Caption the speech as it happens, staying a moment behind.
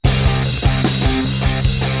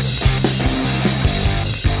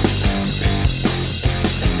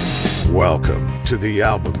Welcome to the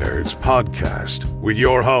Album Nerds Podcast with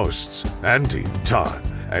your hosts, Andy, Todd,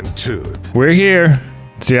 and Tood. We're here.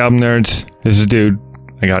 It's the Album Nerds. This is Dude.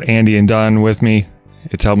 I got Andy and Don with me.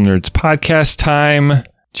 It's Album Nerds Podcast time.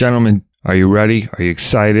 Gentlemen, are you ready? Are you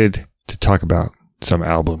excited to talk about some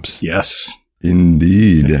albums? Yes.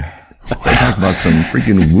 Indeed. Talk about some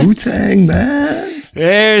freaking Wu-Tang, man.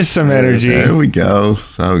 There's some energy. There we go.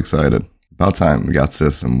 So excited. About time. We got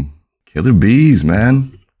some killer bees,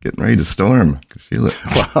 man. Getting ready to storm. I can feel it.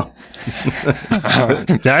 Wow.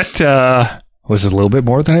 That was a little bit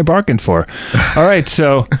more than I bargained for. All right,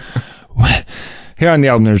 so here on the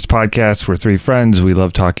Album Nerds Podcast, we're three friends. We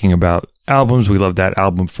love talking about albums. We love that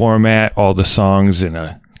album format, all the songs in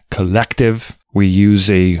a collective. We use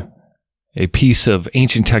a piece of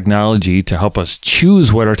ancient technology to help us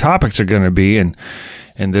choose what our topics are going to be. And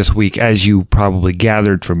this week, as you probably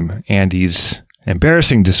gathered from Andy's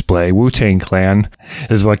embarrassing display, Wu-Tang Clan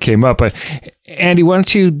is what came up. But Andy, why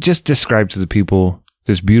don't you just describe to the people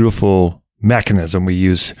this beautiful mechanism we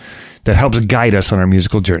use that helps guide us on our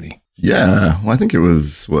musical journey? Yeah. Well, I think it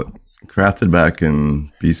was, crafted back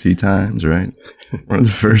in BC times, right? One of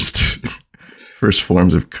the first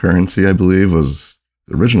forms of currency, I believe, was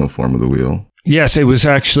the original form of the wheel. Yes, it was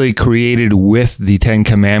actually created with the Ten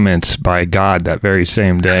Commandments by God that very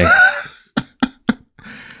same day.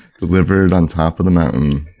 Delivered on top of the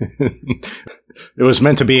mountain. It was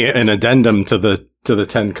meant to be an addendum to the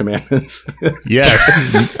Ten Commandments.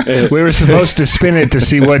 Yes. We were supposed to spin it to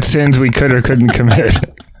see what sins we could or couldn't commit.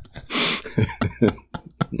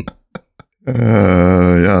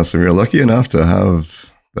 So we are lucky enough to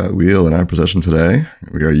have that wheel in our possession today.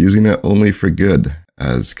 We are using it only for good,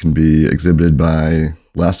 as can be exhibited by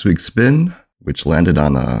last week's spin, which landed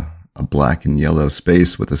on a black and yellow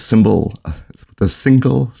space with a single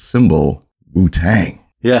symbol, Wu-Tang.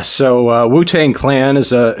 Yes, so Wu-Tang Clan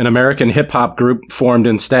is an American hip-hop group formed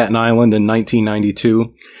in Staten Island in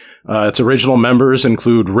 1992. Its original members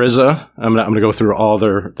include RZA. I'm going to go through all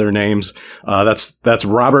their names. That's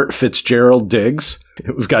Robert Fitzgerald Diggs.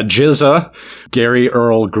 We've got GZA, Gary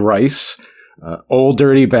Earl Grice, Old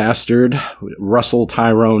Dirty Bastard, Russell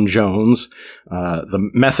Tyrone Jones. The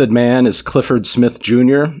Method Man is Clifford Smith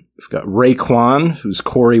Jr. We've got Raekwon, who's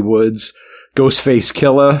Corey Woods. Ghostface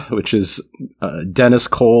Killah, which is Dennis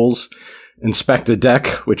Coles. Inspector Deck,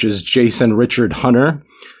 which is Jason Richard Hunter.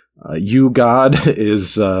 U-God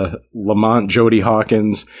is Lamont Jody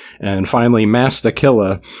Hawkins. And finally, Masta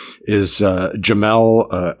Killa is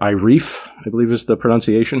Jamel Irif, I believe is the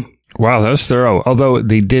pronunciation. Wow, that was thorough. Although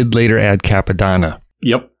they did later add Capadonna.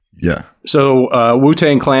 Yep. Yeah. So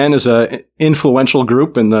Wu-Tang Clan is an influential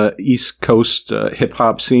group in the East Coast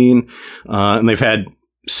hip-hop scene. And they've had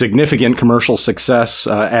significant commercial success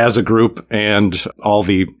as a group, and all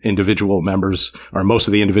the individual members, or most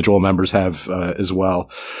of the individual members, have as well.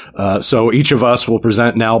 So each of us will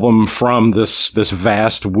present an album from this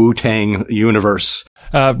vast Wu-Tang universe.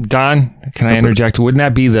 Don, can I interject? Wouldn't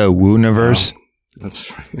that be the Wu-niverse?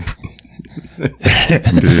 That's right.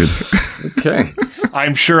 Indeed. Okay.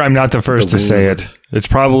 I'm sure I'm not the first to say it. It's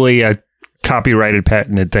probably a copyrighted,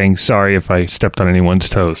 patented thing. Sorry if I stepped on anyone's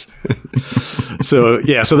toes. So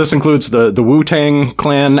this includes the Wu-Tang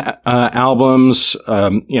Clan albums,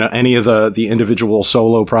 any of the individual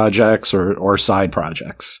solo projects or side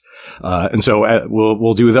projects. And so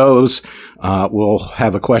we'll do those. We'll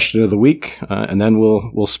have a question of the week, and then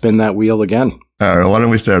we'll spin that wheel again. All right, why don't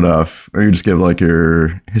we start off? Or you just give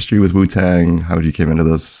your history with Wu-Tang, how you came into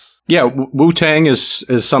this? Yeah, Wu-Tang is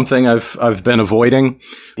something I've been avoiding,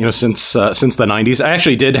 since the 90s. I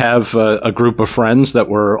actually did have a group of friends that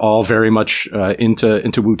were all very much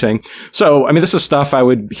into Wu-Tang. So, this is stuff I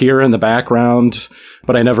would hear in the background,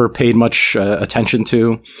 but I never paid much attention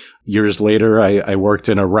to. Years later, I worked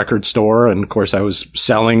in a record store, and of course, I was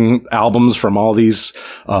selling albums from all these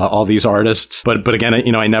artists. But again,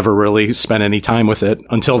 I never really spent any time with it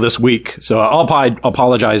until this week. So I'll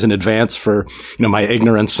apologize in advance for my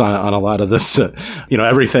ignorance on a lot of this.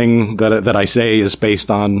 Everything that I say is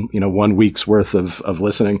based on 1 week's worth of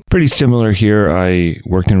listening. Pretty similar here. I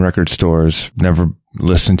worked in record stores, never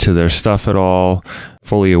listened to their stuff at all,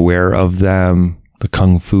 fully aware of them, the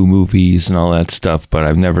Kung Fu movies and all that stuff, but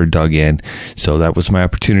I've never dug in. So that was my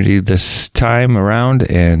opportunity this time around,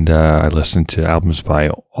 and I listened to albums by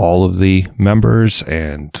all of the members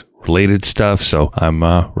and related stuff. So I'm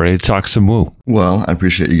ready to talk some Wu. Well, I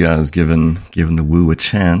appreciate you guys giving the Wu a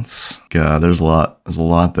chance. There's a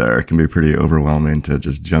lot there. It can be pretty overwhelming to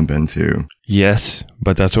just jump into. Yes,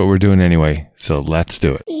 but that's what we're doing anyway. So let's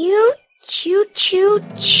do it. You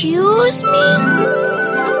choose me?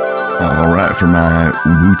 All right, for my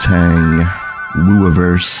Wu-Tang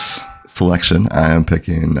Wu-averse selection, I am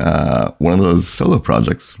picking one of those solo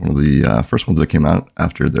projects, one of the first ones that came out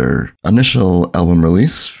after their initial album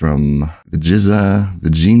release from the GZA, the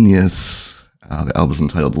Genius. The album is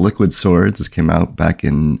entitled Liquid Swords. This came out back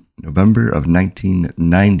in November of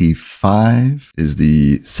 1995. It is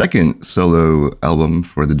the second solo album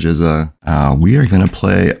for the GZA. We are going to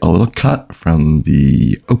play a little cut from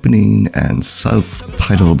the opening and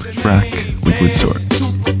self-titled track, Liquid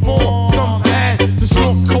Swords.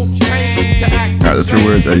 Alright, the three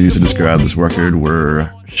words I used to describe this record were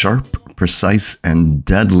sharp, precise, and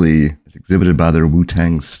deadly. It's exhibited by their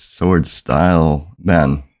Wu-Tang sword style.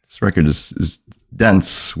 Man, this record is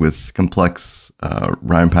dense with complex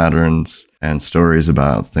rhyme patterns and stories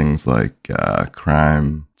about things like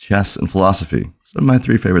crime, chess, and philosophy. Some of my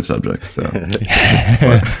three favorite subjects. So.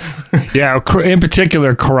 Yeah, in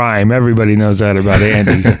particular, crime. Everybody knows that about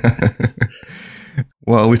Andy.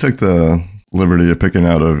 Well, we took the liberty of picking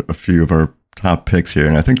out a few of our top picks here,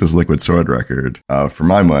 and I think this Liquid Sword record, for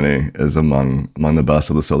my money, is among the best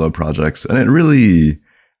of the solo projects. And it really,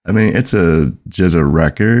 I mean, it's a GZA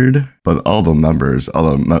record, but all the members,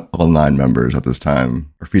 all 9 members at this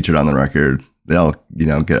time are featured on the record. They all,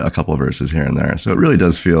 get a couple of verses here and there. So it really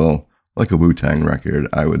does feel like a Wu-Tang record,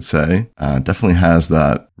 I would say. Definitely has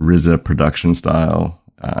that RZA production style.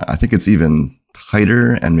 I think it's even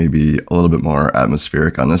tighter and maybe a little bit more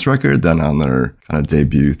atmospheric on this record than on their kind of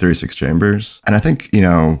debut 36 Chambers. And I think,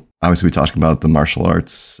 obviously we talked about the martial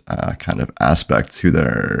arts kind of aspect to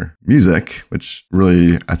their music, which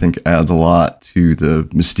really, I think, adds a lot to the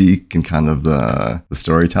mystique and kind of the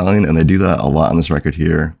storytelling. And they do that a lot on this record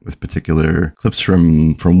here with particular clips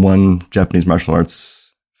from one Japanese martial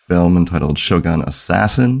arts film entitled Shogun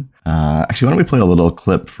Assassin. Actually, why don't we play a little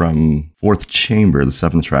clip from Fourth Chamber, the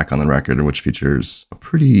 7th track on the record, which features a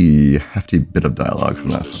pretty hefty bit of dialogue from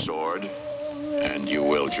that film. Sword, and you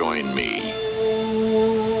will join me.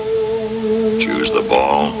 Choose the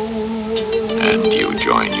ball, and you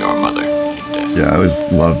join your mother in death. Yeah, I always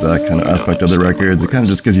love that kind of aspect of the records. It kind of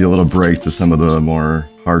just gives you a little break to some of the more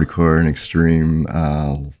hardcore and extreme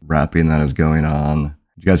rapping that is going on.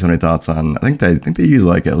 Do you guys have any thoughts on? I think they use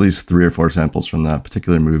like at least 3 or 4 samples from that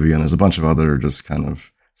particular movie, and there's a bunch of other just kind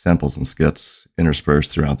of samples and skits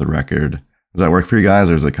interspersed throughout the record. Does that work for you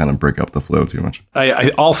guys, or does it kind of break up the flow too much?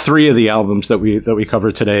 All 3 of the albums that we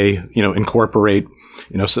cover today, incorporate,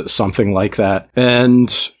 something like that.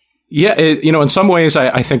 And yeah, in some ways,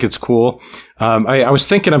 I think it's cool. I was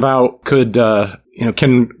thinking about, can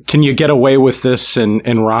you get away with this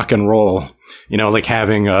in rock and roll? Like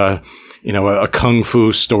having a kung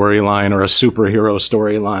fu storyline or a superhero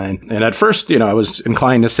storyline. And at first, I was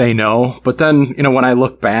inclined to say no. But then, when I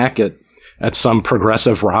look back at some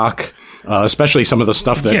progressive rock, especially some of the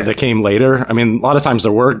stuff that came later, I mean, a lot of times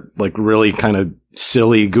there were like really kind of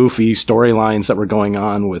silly, goofy storylines that were going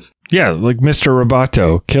on with. Yeah, like Mr.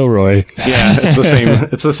 Roboto, Kilroy. Yeah, it's the same.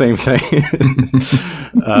 It's the same thing.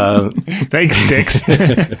 Thanks, Sticks.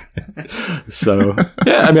 So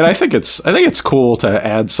yeah, I mean, I think it's cool to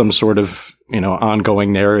add some sort of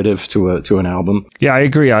ongoing narrative to an album. Yeah, I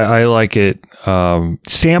agree. I like it.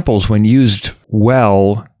 Samples, when used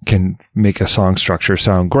well, can make a song structure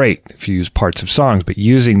sound great if you use parts of songs. But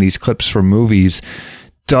using these clips from movies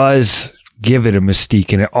does give it a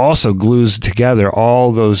mystique, and it also glues together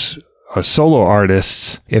all those solo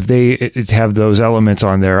artists. If they have those elements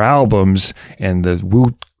on their albums, and the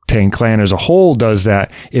Wu-Tang Clan as a whole does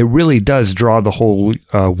that, it really does draw the whole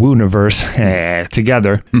Wu-niverse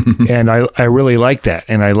together. And I really like that.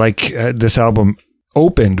 And I like this album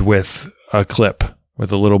opened with a clip with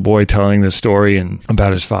a little boy telling the story and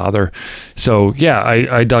about his father. So yeah,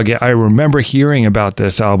 I dug it. I remember hearing about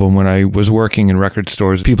this album when I was working in record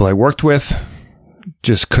stores. People I worked with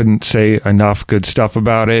just couldn't say enough good stuff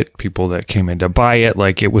about it. People that came in to buy it,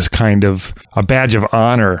 like it was kind of a badge of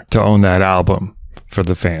honor to own that album for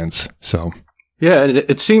the fans. So yeah,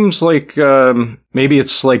 it seems like maybe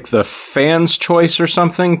it's like the fans' choice or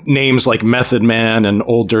something. Names like Method Man and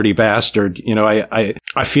Old Dirty Bastard.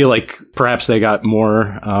 I feel like perhaps they got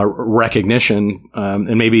more recognition,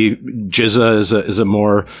 and maybe GZA is a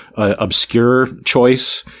more obscure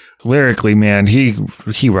choice. Lyrically, man,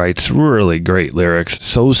 he writes really great lyrics.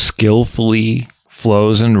 So skillfully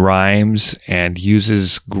flows and rhymes and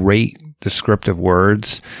uses great descriptive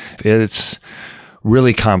words. It's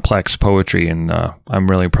really complex poetry, and I'm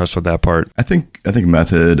really impressed with that part. I think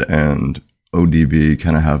Method and ODB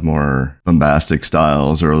kind of have more bombastic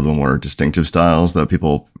styles, or a little more distinctive styles that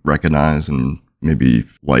people recognize and maybe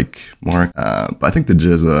like more. But I think the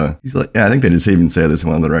Jizza, he's like, I think they just even say this in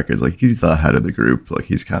one of the records, like he's the head of the group. Like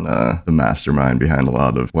he's kind of the mastermind behind a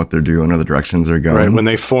lot of what they're doing or the directions they're going. Right. When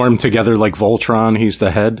they form together like Voltron, he's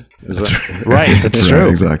the head. Right. That's true.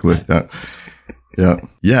 Exactly. Yeah.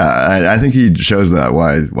 I think he shows that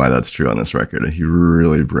why that's true on this record. And he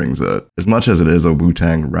really brings it. As much as it is a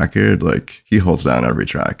Wu-Tang record, like he holds down every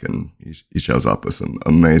track, and he shows up with some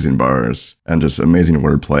amazing bars and just amazing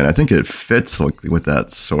wordplay. And I think it fits like with that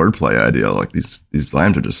swordplay idea. Like these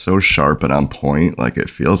lines are just so sharp and on point. Like it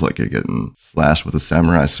feels like you're getting slashed with a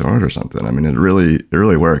samurai sword or something. I mean, it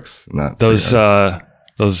really works in that.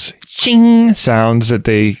 Those ching sounds that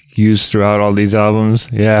they use throughout all these albums.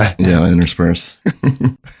 Yeah, intersperse.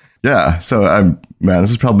 Yeah, so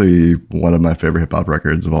this is probably one of my favorite hip hop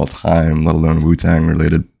records of all time, let alone Wu-Tang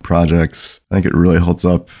related projects. I think it really holds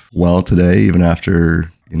up well today, even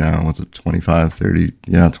after, 25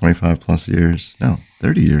 plus years. No,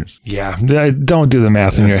 30 years. Yeah, don't do the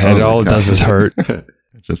math in your head. All it does is hurt.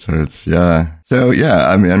 It just hurts. Yeah. So, yeah,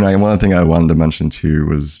 I mean, one thing I wanted to mention too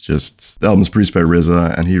was just the album's produced by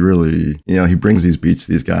RZA, and he really, he brings these beats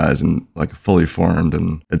to these guys and like fully formed,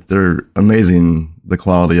 and they're amazing, the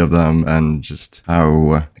quality of them, and just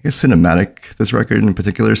how, I guess, cinematic this record in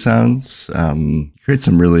particular sounds. He creates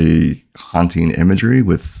some really haunting imagery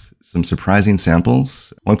with some surprising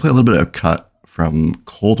samples. I want to play a little bit of cut from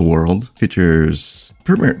Cold World. Features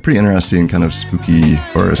pretty interesting kind of spooky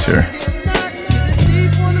chorus here.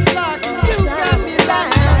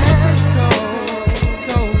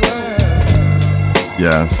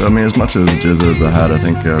 Yeah, so I mean, as much as Jizza is the head, I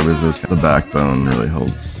think RZA's the backbone, really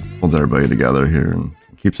holds everybody together here and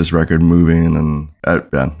keeps this record moving. And I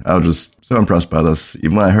was just so impressed by this.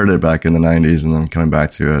 Even when I heard it back in the 90s and then coming back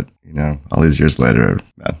to it, all these years later,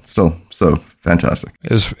 still so fantastic.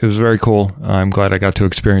 It was very cool. I'm glad I got to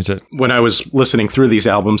experience it. When I was listening through these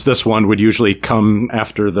albums, this one would usually come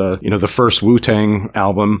after the first Wu-Tang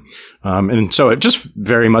album. And so it just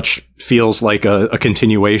very much feels like a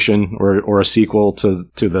continuation or a sequel to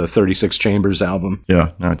the 36 Chambers album.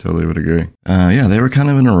 Yeah, no, I totally would agree. They were kind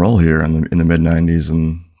of in a roll here in the mid 90s.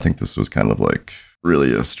 And I think this was kind of like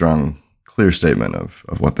really a strong, clear statement of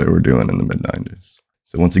what they were doing in the mid 90s.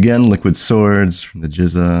 So once again, Liquid Swords from the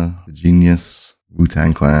Jizza, the Genius,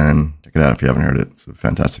 Wu-Tang Clan. Check it out if you haven't heard it. It's a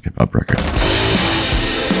fantastic hip-hop record.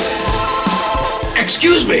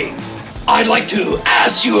 Excuse me. I'd like to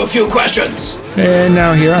ask you a few questions. And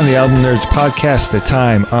now here on the Album Nerds Podcast, the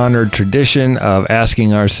time-honored tradition of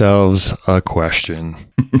asking ourselves a question.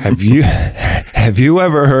 Have you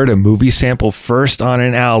ever heard a movie sample first on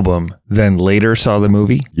an album, then later saw the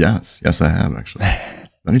movie? Yes, I have, actually.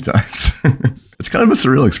 Many times. It's kind of a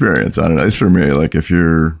surreal experience, I don't know, at least for me, like if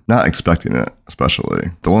you're not expecting it, especially.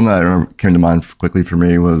 The one that I remember came to mind quickly for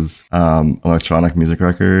me was electronic music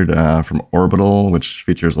record from Orbital, which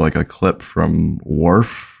features like a clip from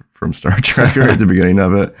Worf from Star Trek right at the beginning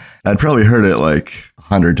of it. I'd probably heard it like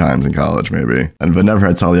 100 times in college, maybe, but never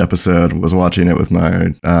had saw the episode. Was watching it with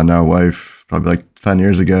my now wife probably like 10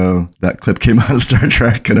 years ago. That clip came on Star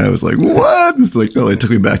Trek, and I was like, what? It's like, no, it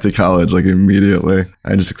took me back to college like immediately.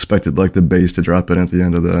 I just expected like the bass to drop in at the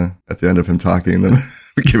end of him talking, then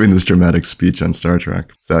giving this dramatic speech on Star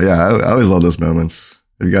Trek. So yeah, I always love those moments.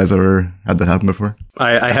 Have you guys ever had that happen before?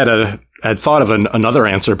 I had thought of another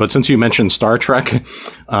answer, but since you mentioned Star Trek,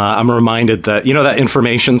 I'm reminded that, that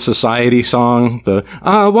Information Society song, the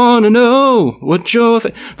I Want to Know What You're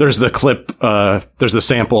there's the clip, there's the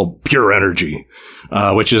sample Pure Energy,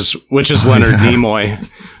 which is Leonard Nimoy,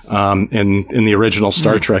 in the original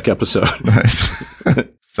Star Trek episode. Nice.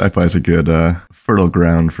 Sci-fi is a good fertile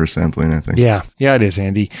ground for sampling, I think. Yeah, it is,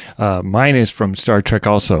 Andy. Mine is from Star Trek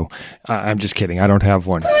also. I'm just kidding. I don't have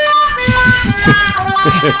one.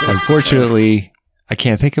 Unfortunately, I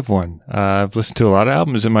can't think of one. I've listened to a lot of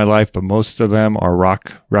albums in my life, but most of them are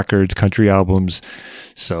rock records, country albums.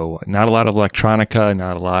 So not a lot of electronica,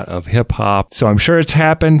 not a lot of hip hop. So I'm sure it's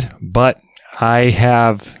happened, but I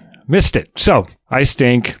have missed it. So I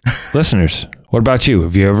stink. Listeners, what about you?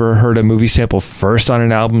 Have you ever heard a movie sample first on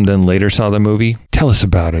an album, then later saw the movie? Tell us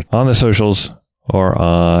about it on the socials or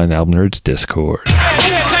on Album Nerds Discord.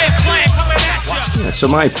 So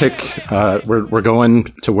my pick, we're going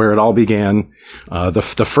to where it all began.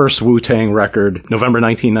 The first Wu-Tang record, November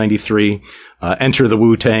 1993, Enter the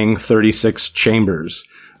Wu-Tang 36 Chambers.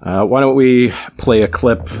 Why don't we play a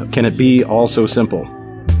clip? Can it be all so simple?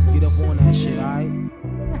 Get up on that shit,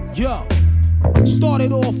 alright? Yo,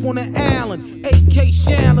 Started off on an island, AK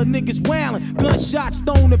Shandler, niggas wailing, gunshots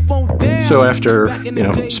thrown and phone down. So after,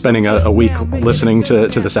 spending a week listening to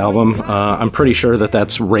this album, I'm pretty sure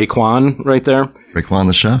that's Raekwon right there. Raekwon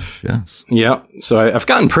the Chef, yes. Yeah, so I've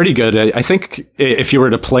gotten pretty good. I think if you were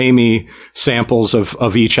to play me samples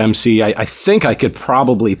of each MC, I think I could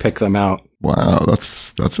probably pick them out. Wow,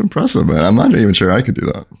 that's impressive, man. I'm not even sure I could do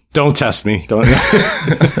that. Don't test me. Don't.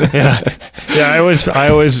 Yeah. I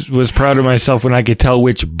always was proud of myself when I could tell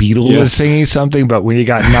which Beatle was singing something, but when you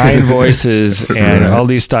got 9 voices and all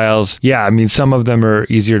these styles, I mean, some of them are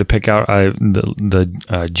easier to pick out.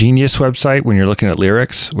 The Genius website, when you're looking at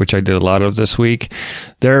lyrics, which I did a lot of this week,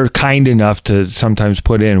 they're kind enough to sometimes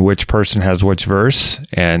put in which person has which verse,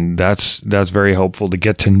 and that's very helpful to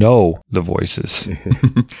get to know the voices.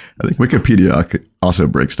 I think Wikipedia also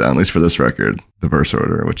breaks down, at least for this record, the verse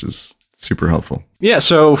order, which is super helpful. Yeah,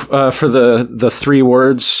 so for the 3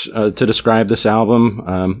 words to describe this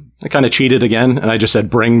album, I kind of cheated again, and I just said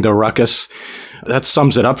 "bring the ruckus." That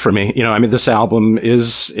sums it up for me. I mean, this album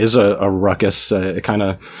is a ruckus. It kind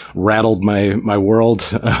of rattled my world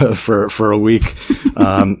for a week.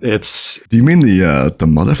 It's. Do you mean the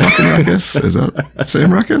motherfucking ruckus? Is that the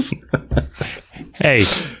same ruckus? Hey.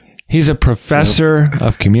 He's a professor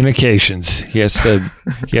of communications. He has to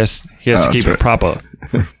keep it proper.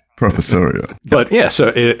 Professorial. But yeah, so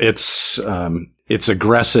it's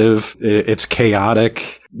aggressive. It's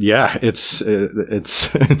chaotic. Yeah, it's a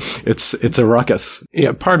ruckus.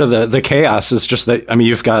 Yeah, part of the chaos is just that. I mean,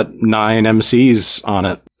 you've got 9 MCs on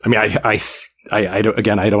it. I mean, I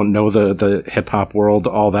don't know the hip hop world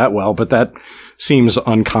all that well, but that seems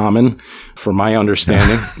uncommon for my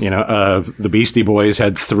understanding. The Beastie Boys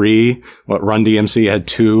had 3, Run DMC had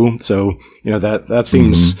 2. So,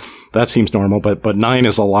 that seems normal, but 9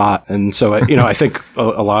 is a lot. And so, I think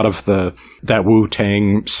a lot of that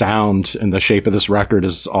Wu-Tang sound and the shape of this record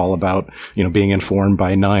is all about, being informed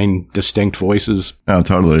by 9 distinct voices. Oh,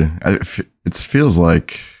 totally. It feels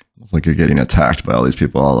like you're getting attacked by all these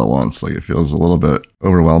people all at once. Like, it feels a little bit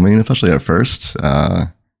overwhelming, especially at first.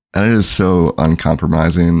 And it is so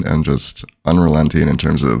uncompromising and just unrelenting in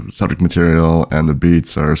terms of subject material, and the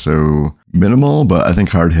beats are so minimal, but I think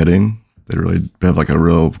hard hitting. They really have like a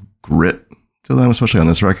real grit to them, especially on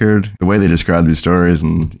this record. The way they describe these stories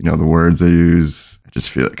and, the words they use,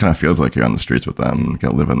 it kind of feels like you're on the streets with them and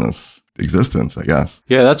kind of live in this existence, I guess.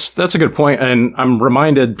 Yeah, that's a good point. And I'm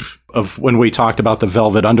reminded of when we talked about the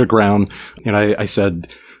Velvet Underground, I said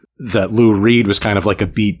that Lou Reed was kind of like a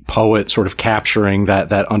beat poet, sort of capturing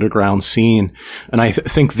that underground scene. And I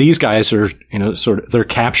think these guys are, they're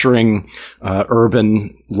capturing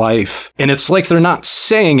urban life. And it's like they're not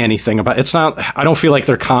saying anything about it. I don't feel like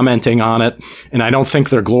they're commenting on it, and I don't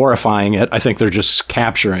think they're glorifying it. I think they're just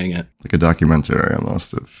capturing it. Like a documentary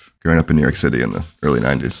almost of growing up in New York City in the early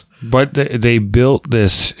 90s. But they built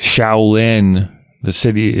this Shaolin, the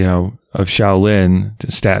city, of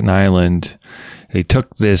Shaolin, Staten Island. They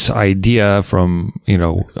took this idea from,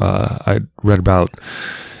 I read about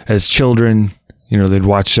as children, they'd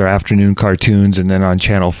watch their afternoon cartoons, and then on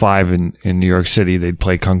Channel 5 in New York City, they'd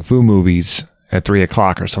play Kung Fu movies at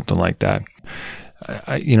 3:00 or something like that.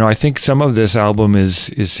 I think some of this album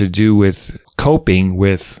is to do with coping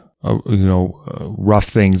with, rough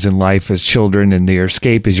things in life as children, and their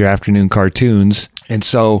escape is your afternoon cartoons. And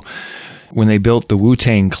so when they built the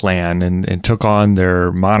Wu-Tang Clan and took on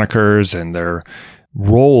their monikers and their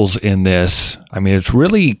roles in this, I mean, it's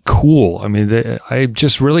really cool. I mean, I'm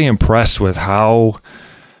just really impressed with how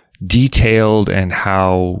detailed and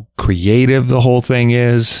how creative the whole thing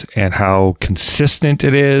is, and how consistent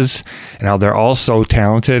it is, and how they're all so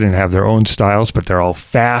talented and have their own styles, but they're all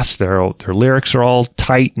fast. Their lyrics are all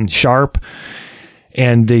tight and sharp.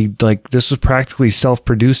 And this was practically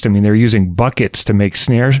self-produced. I mean, they're using buckets to make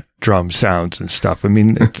snare drum sounds and stuff. I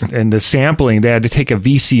mean, and the sampling, they had to take a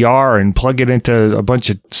VCR and plug it into a bunch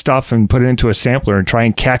of stuff and put it into a sampler and try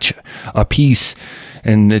and catch a piece.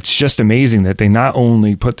 And it's just amazing that they not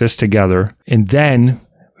only put this together and then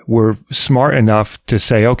were smart enough to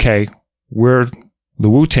say, okay, we're the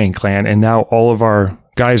Wu-Tang Clan, and now all of our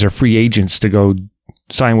guys are free agents to go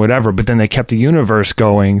sign whatever, but then they kept the universe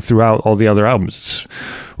going throughout all the other albums. It's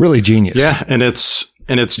really genius. Yeah, and it's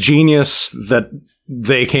genius that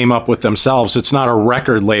they came up with themselves. It's not a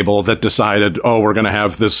record label that decided, we're going to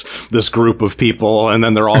have this group of people, and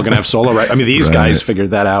then they're all going to have solo. I mean, these guys figured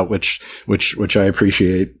that out, which I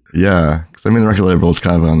appreciate. Yeah, because I mean, the record label is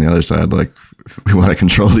kind of on the other side. Like, we want to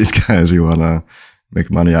control these guys. We want to make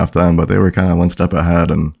money off them, but they were kind of one step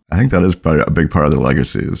ahead. And I think that is probably a big part of their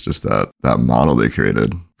legacy, is just that model they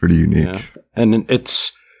created. Pretty unique. Yeah. And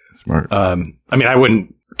it's smart. I mean, I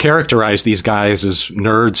wouldn't characterize these guys as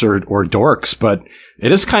nerds or dorks, but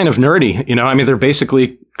it is kind of nerdy. You know, I mean, they're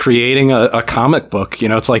basically creating a comic book. You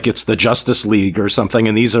know, it's like it's the Justice League or something.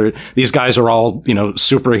 And these guys are all, you know,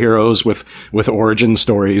 superheroes with origin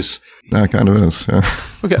stories. That kind of is. Yeah.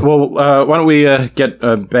 Okay. Well, why don't we get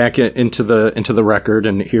back into the record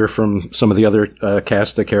and hear from some of the other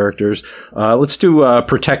cast of characters. Let's do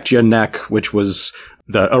Protect Your Neck, which was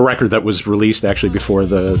a record that was released actually before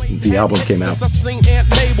the album came out. I seen Aunt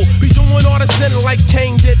Mabel be doing all the sinning like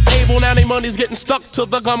Cain did Abel. Now they money's getting stuck to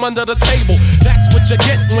the gum under the table. That's what you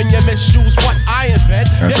get when you misuse what I invent.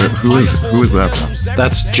 So who is that from?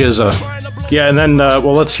 That's GZA. Yeah, and then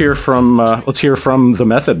let's hear from the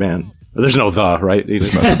Method Man. There's no the, right?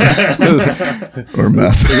 Or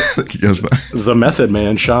meth. Yes, the Method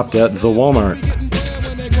Man shopped at the Walmart.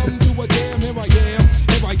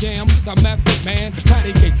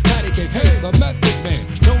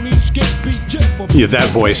 Yeah, that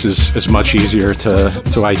voice is much easier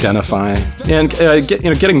to identify. And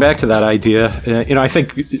getting back to that idea, I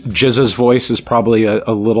think GZA's voice is probably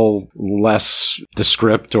a little less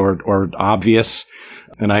descript or obvious,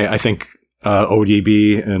 and I think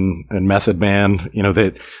ODB and Method Man,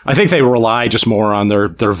 I think they rely just more on their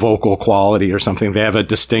vocal quality or something. They have a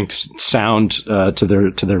distinct sound to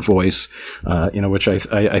their voice, which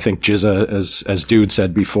I think GZA, as Dude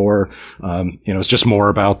said before, it's just more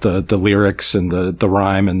about the lyrics and the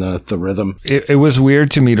rhyme and the rhythm. It was weird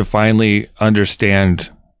to me to finally understand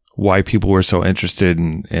why people were so interested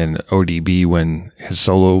in ODB when his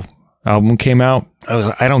solo album came out.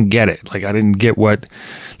 I don't get it. Like, I didn't get what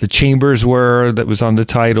the chambers were that was on the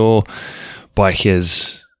title, but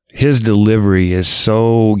his delivery is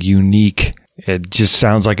so unique. It just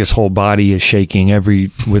sounds like his whole body is shaking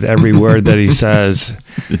with every word that he says.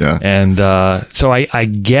 Yeah. And so I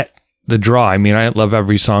get the draw. I mean, I love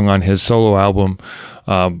every song on his solo album,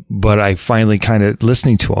 but I finally kind of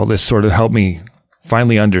listening to all this sort of helped me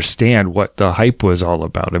finally understand what the hype was all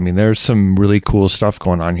about. I mean, there's some really cool stuff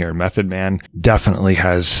going on here. Method Man definitely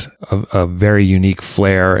has a very unique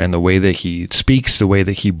flair, and the way that he speaks, the way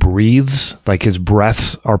that he breathes, like his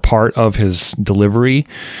breaths are part of his delivery.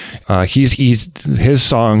 His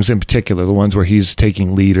songs in particular, the ones where he's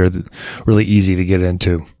taking lead, are really easy to get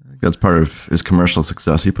into. That's part of his commercial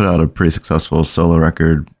success. He put out a pretty successful solo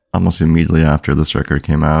record almost immediately after this record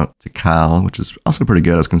came out, to Cal, which is also pretty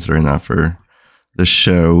good. I was considering that for the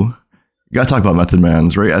show. You gotta talk about Method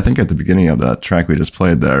Man's, right? I think at the beginning of that track we just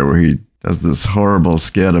played there, where he does this horrible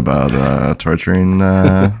skit about torturing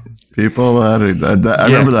people. I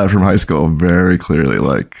remember that from high school very clearly,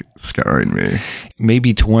 like scarring me.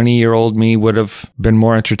 Maybe 20-year-old me would have been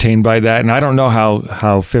more entertained by that, and I don't know how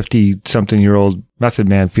 50-something-year-old Method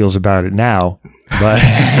Man feels about it now. But,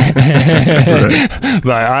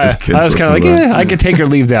 but I was kind of like, I could take or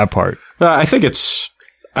leave that part. I think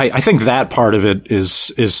I think that part of it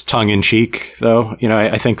is tongue in cheek, though.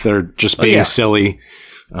 I think they're just being silly.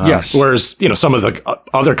 Yes. Whereas, some of the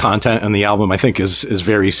other content in the album, I think, is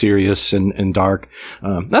very serious and dark.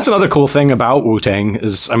 That's another cool thing about Wu-Tang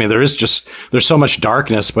is, I mean, there's so much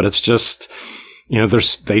darkness, but it's just,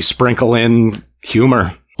 they sprinkle in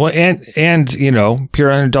humor. Well, and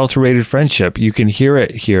pure unadulterated friendship. You can hear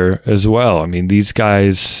it here as well. I mean, these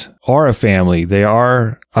guys are a family. They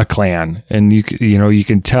are a clan, and you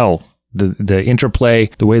can tell the interplay,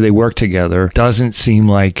 the way they work together doesn't seem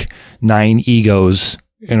like 9 egos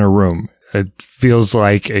in a room. It feels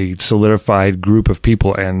like a solidified group of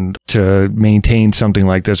people, and to maintain something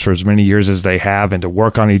like this for as many years as they have, and to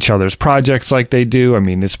work on each other's projects like they do, I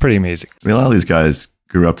mean, it's pretty amazing. I mean, a lot of these guys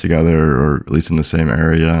grew up together, or at least in the same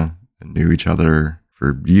area, and knew each other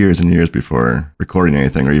for years and years before recording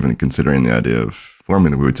anything or even considering the idea of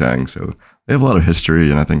forming the Wu-Tang. So they have a lot of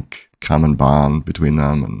history, and I think common bond between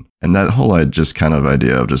them, and that whole just kind of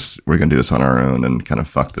idea of just, we're going to do this on our own and kind of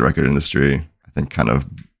fuck the record industry, I think kind of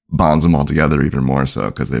bonds them all together even more so,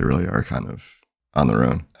 because they really are kind of on their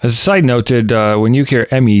own. As a side noted, when you hear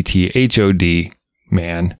METHOD,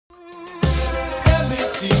 man,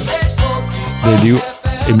 did you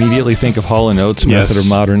immediately think of Hall & Oates' Method of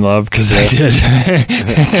Modern Love? Because I did.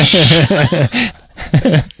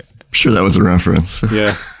 I'm sure that was a reference.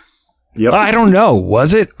 Yeah. Yep. I don't know.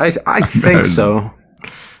 Was it? I think so.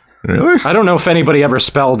 Really? I don't know if anybody ever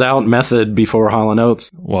spelled out method before Hall &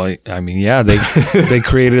 Oates. Well, I mean, yeah, they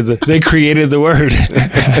created the word.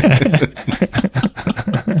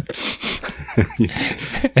 You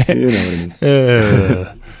know what I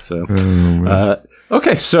mean.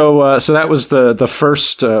 Okay, so that was the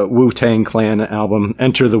first Wu-Tang Clan album,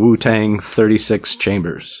 Enter the Wu-Tang 36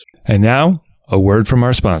 Chambers. And now, a word from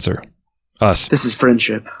our sponsor, us. This is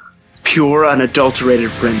friendship. pure,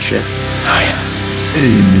 unadulterated friendship.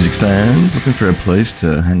 Hey, music fans, looking for a place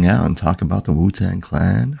to hang out and talk about the Wu-Tang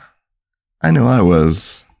Clan? I know I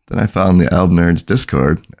was. Then I found the Album Nerds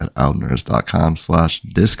Discord at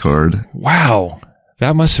albumnerds.com/discord. Wow,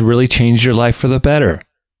 that must have really changed your life for the better.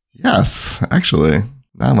 Yes, actually.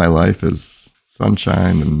 Now my life is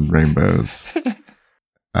sunshine and rainbows.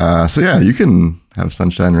 So yeah, you can have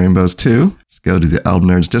sunshine and rainbows too. Just go to the Album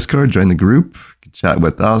Nerds Discord, join the group, chat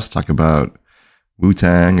with us, talk about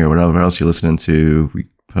Wu-Tang or whatever else you're listening to. We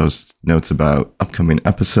post notes about upcoming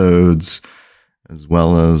episodes, as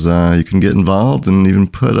well as you can get involved and even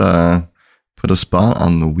put a spot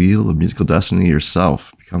on the wheel of musical destiny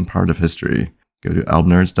yourself. Become part of history. Go to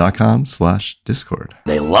albumnerds.com/discord.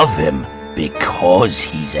 They love him because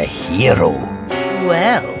he's a hero.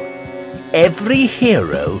 Well, every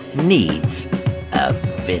hero needs a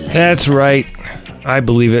villain. That's right. I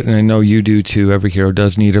believe it, and I know you do too. Every hero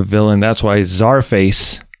does need a villain. That's why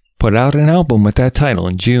Czarface put out an album with that title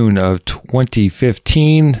in June of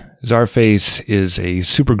 2015. Czarface is a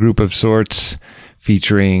supergroup of sorts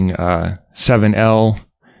featuring 7L,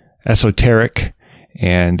 Esoteric,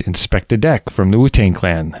 and Inspectah Deck from the Wu-Tang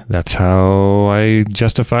Clan. That's how I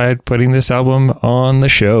justified putting this album on the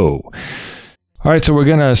show. All right, so we're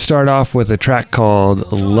going to start off with a track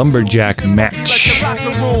called Lumberjack Match.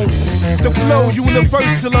 The flow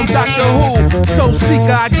universal, I'm Dr. Who. Soul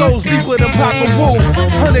seeker, I goes deeper than Papa Wu.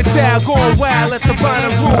 100 down, going wild at the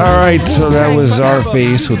bottom room. All right, so that was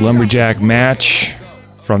Czarface with Lumberjack Match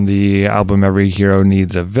from the album Every Hero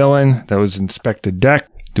Needs a Villain. That was Inspectah Deck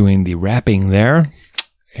doing the rapping there.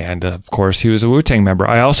 And, of course, he was a Wu-Tang member.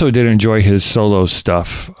 I also did enjoy his solo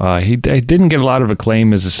stuff. He didn't get a lot of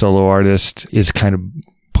acclaim as a solo artist, is kind of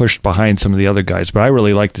pushed behind some of the other guys, but I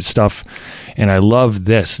really liked his stuff, and I love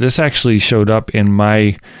this. This actually showed up in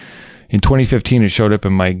 2015, it showed up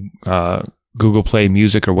in my Google Play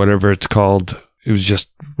Music or whatever it's called. It was just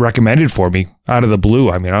recommended for me out of the blue.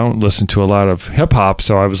 I mean, I don't listen to a lot of hip-hop,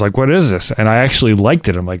 so I was like, what is this? And I actually liked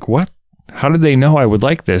it. I'm like, what? How did they know I would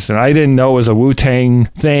like this? And I didn't know it was a Wu-Tang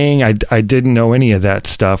thing. I didn't know any of that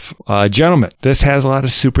stuff. Gentlemen, this has a lot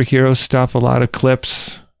of superhero stuff, a lot of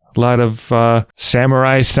clips, a lot of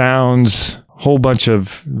samurai sounds, a whole bunch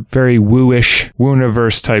of very woo-ish,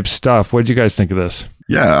 Wooniverse type stuff. What did you guys think of this?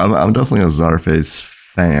 Yeah, I'm definitely a Czarface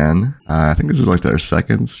fan. I think this is like their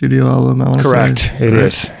second studio album, I want to say. Correct. It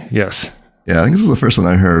is, yes. Yeah, I think this was the first one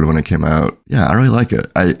I heard when it came out. Yeah, I really like it.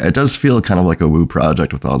 It does feel kind of like a Wu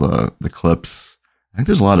project with all the clips. I think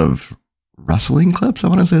there's a lot of wrestling clips, I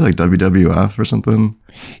want to say, like WWF or something.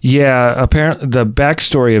 Yeah, apparently the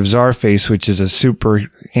backstory of Czarface, which is a super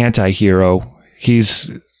anti-hero, he's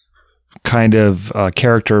kind of a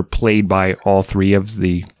character played by all three of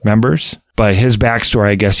the members. But his backstory,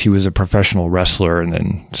 I guess he was a professional wrestler and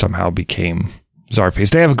then somehow became Czarface.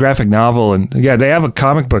 They have a graphic novel and they have a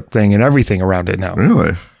comic book thing and everything around it now.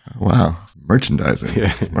 Really? Wow. Merchandising.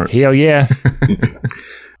 Yeah. Smart. Hell yeah.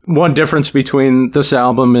 One difference between this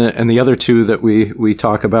album and the other two that we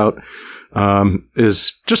talk about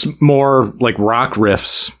is just more like rock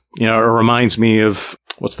riffs. You know, it reminds me of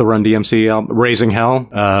what's the Run DMC album, Raising Hell.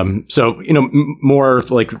 So, you know, more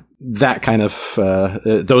like that kind of,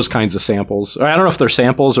 those kinds of samples. I don't know if they're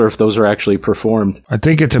samples or if those are actually performed. I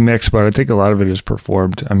think it's a mix, but I think a lot of it is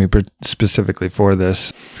performed. I mean, specifically for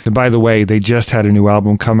this. And by the way, they just had a new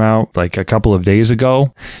album come out like a couple of days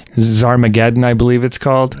ago. This is Armageddon, I believe it's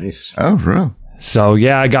called. Nice. Oh, bro. So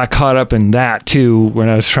yeah, I got caught up in that too when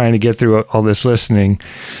I was trying to get through all this listening.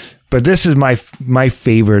 But this is my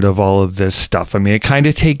favorite of all of this stuff. I mean, it kind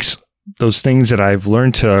of takes those things that I've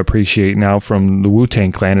learned to appreciate now from the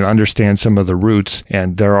Wu-Tang Clan and understand some of the roots.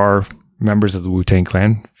 And there are members of the Wu-Tang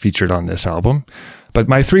Clan featured on this album. But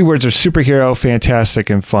my three words are superhero, fantastic,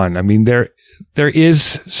 and fun. I mean, there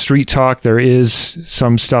is street talk. There is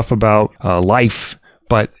some stuff about life,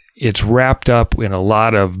 but it's wrapped up in a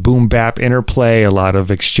lot of boom bap interplay, a lot of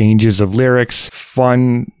exchanges of lyrics,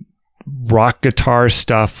 fun rock guitar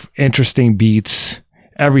stuff, interesting beats.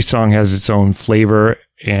 Every song has its own flavor,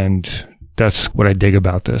 and that's what I dig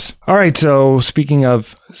about this. All right, so speaking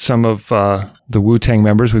of some of the Wu-Tang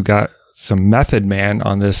members, we've got some Method Man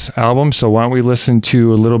on this album, so why don't we listen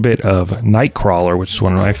to a little bit of Nightcrawler, which is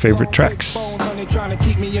one of my favorite tracks. Trying to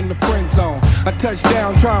keep me in the friend zone. I touch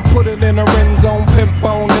down, try and put it in a end zone. Pimp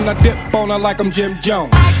on, and I dip on her like I'm Jim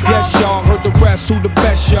Jones. Yes, y'all heard the rest, who the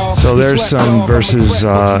best, y'all. So there's some verses,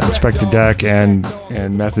 Inspectah Deck and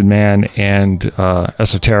Method Man and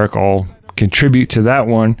Esoteric all contribute to that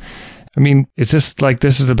one. I mean, it's just like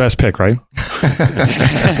this is the best pick, right?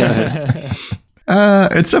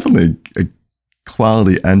 It's definitely a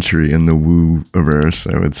quality entry in the Woo-verse,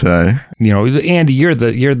 I would say. You know, Andy, you're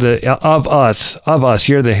the of us,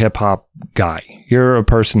 you're the hip hop guy. You're a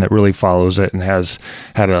person that really follows it and has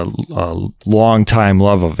had a long time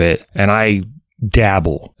love of it. And I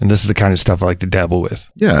dabble, and this is the kind of stuff I like to dabble with.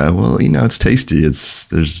 Yeah, well, you know, it's tasty. It's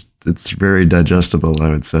very digestible, I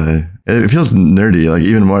would say. It feels nerdy, like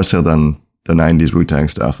even more so than the 90s Wu-Tang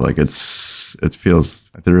stuff. Like it feels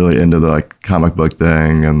like they're really into the like comic book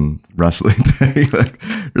thing and wrestling thing, like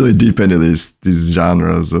really deep into these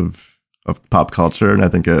genres of pop culture. And I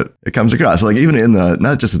think it comes across like even in the,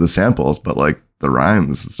 not just the samples, but like the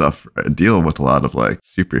rhymes and stuff deal with a lot of like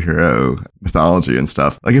superhero mythology and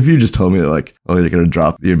stuff. Like if you just told me like, oh, you're going to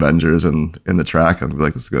drop the Avengers in the track, I'd be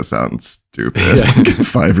like, this is going to sound stupid. Yeah. Like a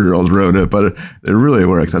 5-year-old wrote it, but it really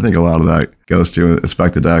works. I think a lot of that goes to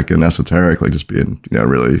Inspectah Deck and Esoteric, like just being, you know,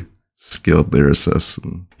 really skilled lyricists.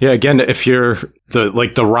 Yeah, again, if you're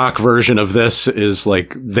the rock version of this is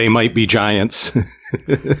like They Might Be Giants.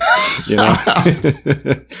 You know, I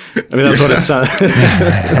mean that's what it sounds.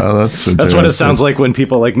 That's what it sounds like when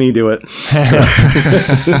people like me do it.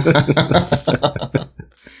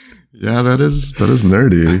 Yeah, that is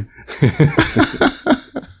nerdy.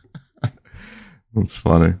 That's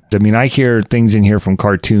funny. I mean, I hear things in here from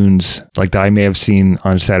cartoons like that I may have seen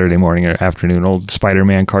on Saturday morning or afternoon, old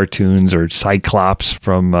Spider-Man cartoons or Cyclops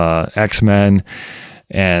from X-Men.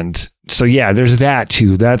 And so, yeah, there's that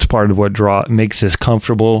too. That's part of what makes this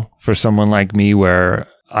comfortable for someone like me, where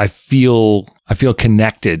I feel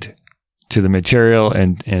connected to the material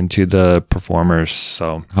and to the performers.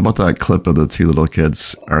 So how about that clip of the two little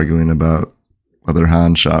kids arguing about whether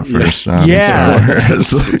Han shot first? Yeah.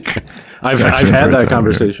 I've had that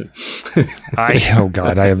conversation. I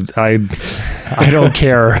don't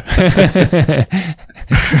care.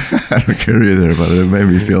 I don't care either, but it made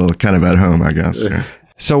me feel kind of at home, I guess. Yeah.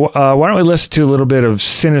 So why don't we listen to a little bit of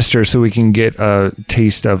Sinister so we can get a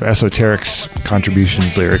taste of Esoteric's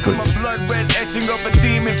contributions lyrically.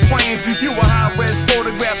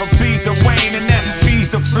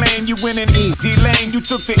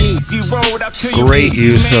 Great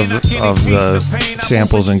use of the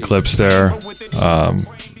samples and clips there.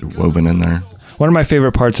 Woven in there. One of my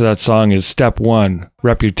favorite parts of that song is step 1,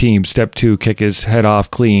 rep your team. Step 2, kick his head off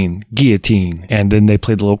clean, guillotine. And then they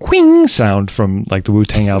play the little quing sound from like the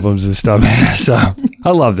Wu-Tang albums and stuff. So I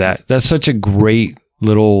love that. That's such a great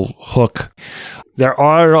little hook. There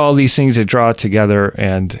are all these things that draw it together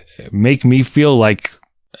and make me feel like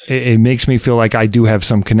it makes me feel like I do have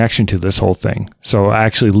some connection to this whole thing. So I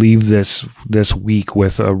actually leave this week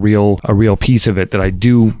with a real piece of it that I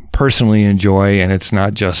do personally enjoy, and it's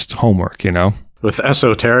not just homework, you know? With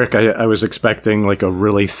Esoteric, I was expecting like a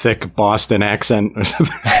really thick Boston accent or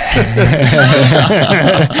something.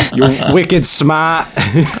 You're wicked smart.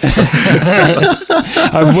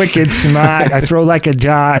 I'm wicked smart. I throw like a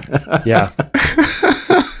dot. Yeah.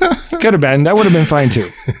 Could have been. That would have been fine too.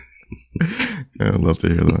 Yeah, I'd love to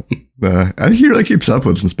hear that. I hear he keeps up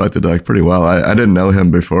with Inspectah Deck pretty well. I didn't know him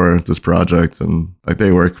before this project, and like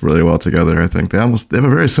they work really well together. I think they have a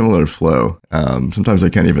very similar flow. Sometimes I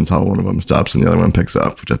can't even tell one of them stops and the other one picks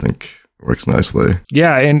up, which I think works nicely.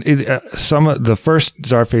 Yeah, and some of the first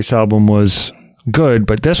Czarface album was good,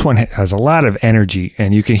 but this one has a lot of energy,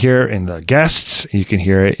 and you can hear it in the guests, you can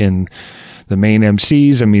hear it in the main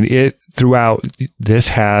MCs. I mean, it throughout, this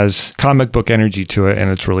has comic book energy to it, and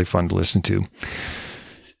it's really fun to listen to.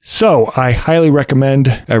 So I highly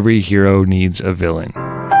recommend Every Hero Needs a Villain.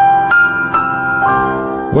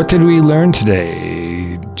 What did we learn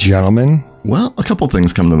today, gentlemen? Well, a couple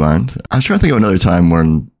things come to mind. I'm trying to think of another time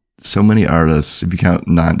when so many artists, if you count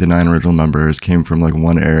the 9 original members, came from like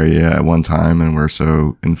one area at one time and were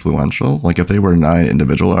so influential. Like if they were 9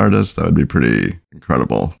 individual artists, that would be pretty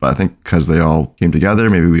incredible. But I think because they all came together,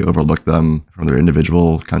 maybe we overlooked them from their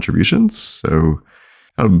individual contributions. So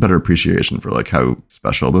I have a better appreciation for like how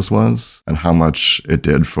special this was and how much it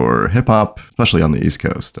did for hip hop, especially on the East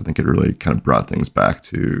Coast. I think it really kind of brought things back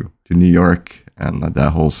to New York and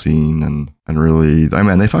that whole scene, and really, I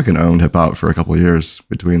mean, they fucking owned hip hop for a couple of years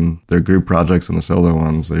between their group projects and the solo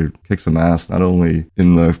ones. They kicked some ass, not only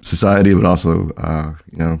in the society, but also,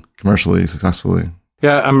 commercially, successfully.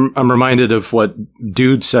 Yeah, I'm reminded of what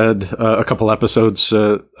Dude said a couple episodes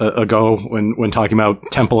ago when talking about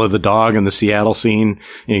Temple of the Dog and the Seattle scene.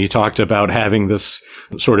 You know, you talked about having this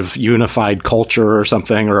sort of unified culture or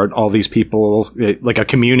something, or all these people, like a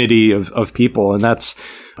community of people, and that's,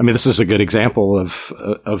 I mean, this is a good example of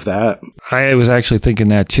that. I was actually thinking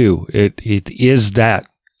that too. It is that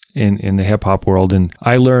in the hip hop world, and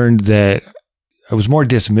I learned that was more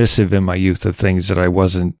dismissive in my youth of things that I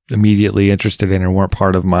wasn't immediately interested in or weren't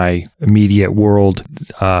part of my immediate world.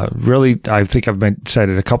 Really, I think I've said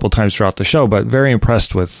it a couple times throughout the show, but very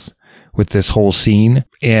impressed with this whole scene.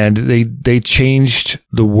 And they changed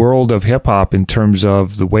the world of hip hop in terms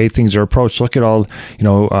of the way things are approached. Look at all,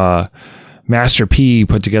 Master P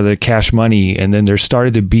put together Cash Money, and then there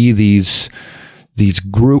started to be these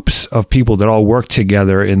groups of people that all work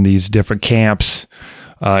together in these different camps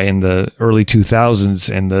in the early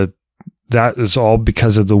 2000s, and that is all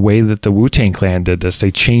because of the way that the Wu-Tang Clan did this.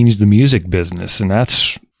 They changed the music business, and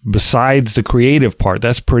that's, besides the creative part,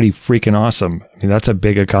 that's pretty freaking awesome. I mean, that's a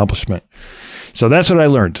big accomplishment. So that's what I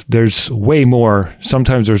learned. There's way more.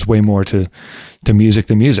 Sometimes there's way more to music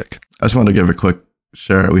than music. I just wanted to give a quick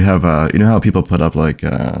share. We have, you know how people put up like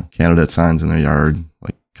candidate signs in their yard,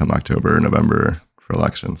 like come October, November for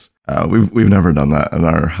elections. We've never done that in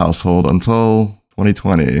our household until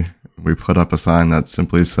 2020. We put up a sign that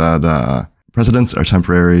simply said, presidents are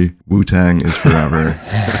temporary, Wu-Tang is forever.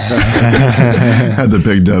 Had the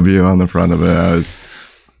big W on the front of it.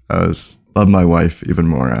 I was love my wife even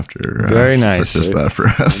more after very nice. Purchased that for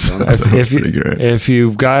us. That was pretty great. If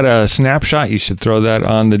you've got a snapshot, you should throw that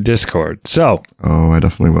on the Discord. So, I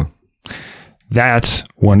definitely will. That's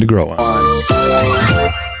one to grow on.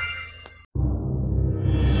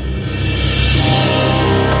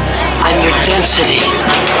 I'm your density.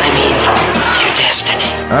 I mean, your destiny.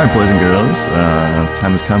 All right, boys and girls.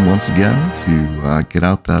 Time has come once again to get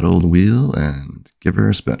out that old wheel and give her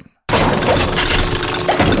a spin.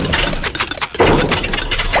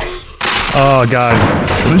 Oh, God.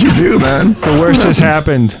 What did you do, man? The worst has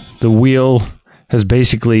happened. The wheel has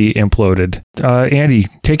basically imploded. Andy,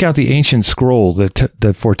 take out the ancient scroll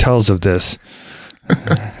that foretells of this.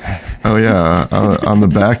 Oh, yeah. On the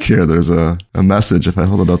back here, there's a message. If I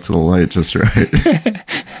hold it up to the light just right.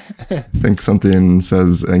 I think something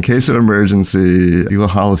says, in case of emergency, do a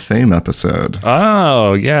Hall of Fame episode.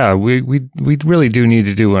 Oh, yeah. We really do need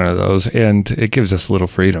to do one of those, and it gives us a little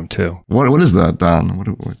freedom, too. What is that, Don? What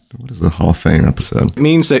is the Hall of Fame episode? It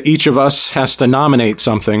means that each of us has to nominate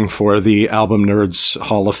something for the Album Nerds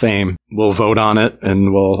Hall of Fame. We'll vote on it,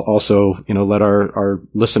 and we'll also, let our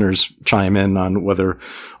listeners chime in on whether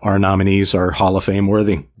our nominees are Hall of Fame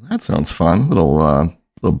worthy. That sounds fun. Little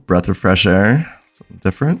breath of fresh air. Something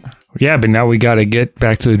different. Yeah, but now we got to get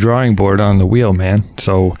back to the drawing board on the wheel, man.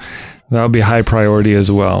 So that'll be high priority as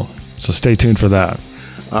well. So stay tuned for that.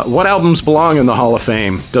 What albums belong in the Hall of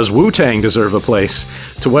Fame? Does Wu-Tang deserve a place?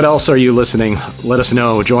 To what else are you listening? Let us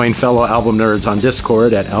know. Join fellow album nerds on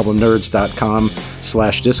Discord at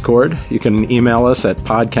albumnerds.com/Discord. You can email us at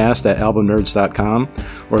podcast@albumnerds.com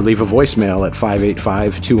or leave a voicemail at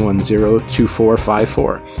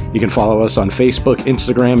 585-210-2454. You can follow us on Facebook,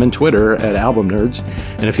 Instagram, and Twitter at Album Nerds.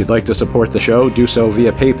 And if you'd like to support the show, do so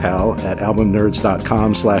via PayPal at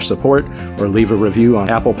albumnerds.com/support or leave a review on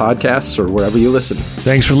Apple Podcasts or wherever you listen.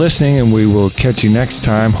 Thanks for listening, and we will catch you next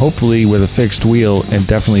time, hopefully with a fixed wheel and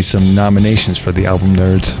definitely some nominations for the Album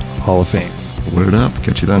Nerds Hall of Fame. Word up.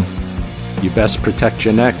 Catch you then. You best protect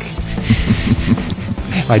your neck.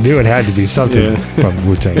 I knew it had to be something from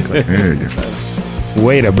Wu-Tang Clan. There you go.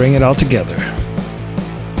 Way to bring it all together.